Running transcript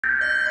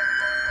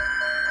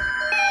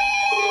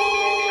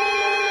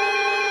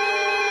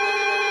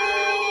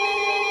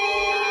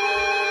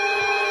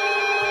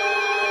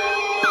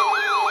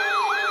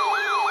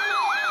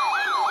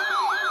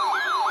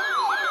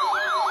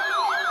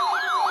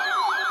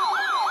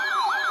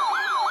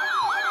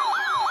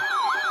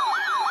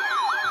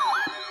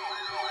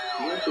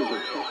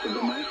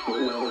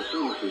Weather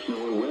Services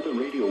NOAA Weather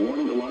Radio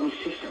Warning Alarm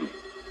System.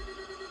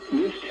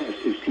 This test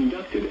is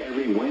conducted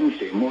every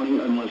Wednesday morning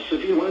unless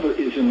severe weather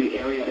is in the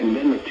area, and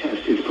then the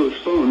test is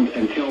postponed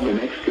until the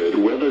next good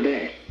weather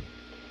day.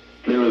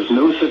 There is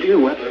no severe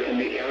weather in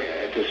the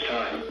area at this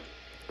time.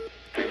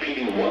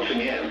 Repeating once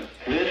again,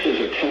 this is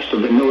a test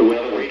of the NOAA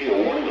Weather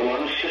Radio Warning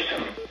Alarm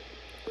System.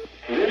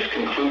 This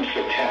concludes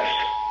the test.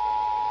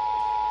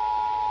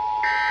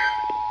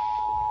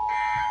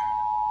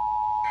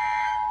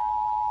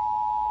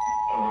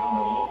 Around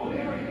the local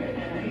area at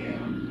 10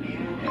 a.m.,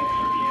 in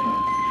Texarkana,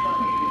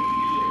 sunny at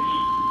 86.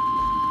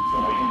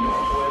 Wind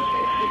northwest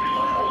at 6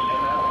 miles an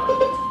hour.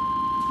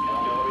 El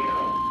Dorado,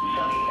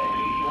 sunny at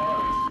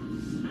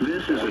 81.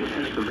 This is a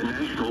test of the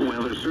National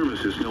Weather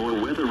Services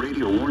NOAA Weather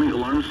Radio Warning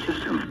Alarm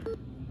System.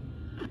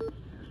 The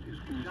test is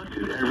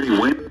conducted every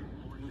Wednesday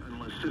morning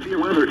unless severe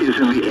weather is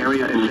in the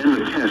area, and then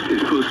the test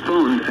is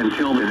postponed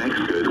until the next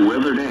good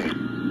weather day.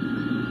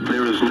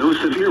 There is no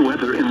severe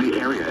weather in the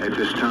area at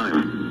this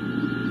time.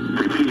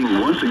 Repeating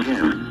once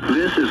again,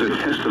 this is a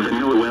test of the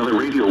NOAA Weather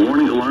Radio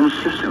Warning Alarm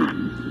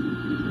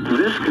System.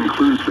 This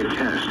concludes the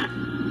test.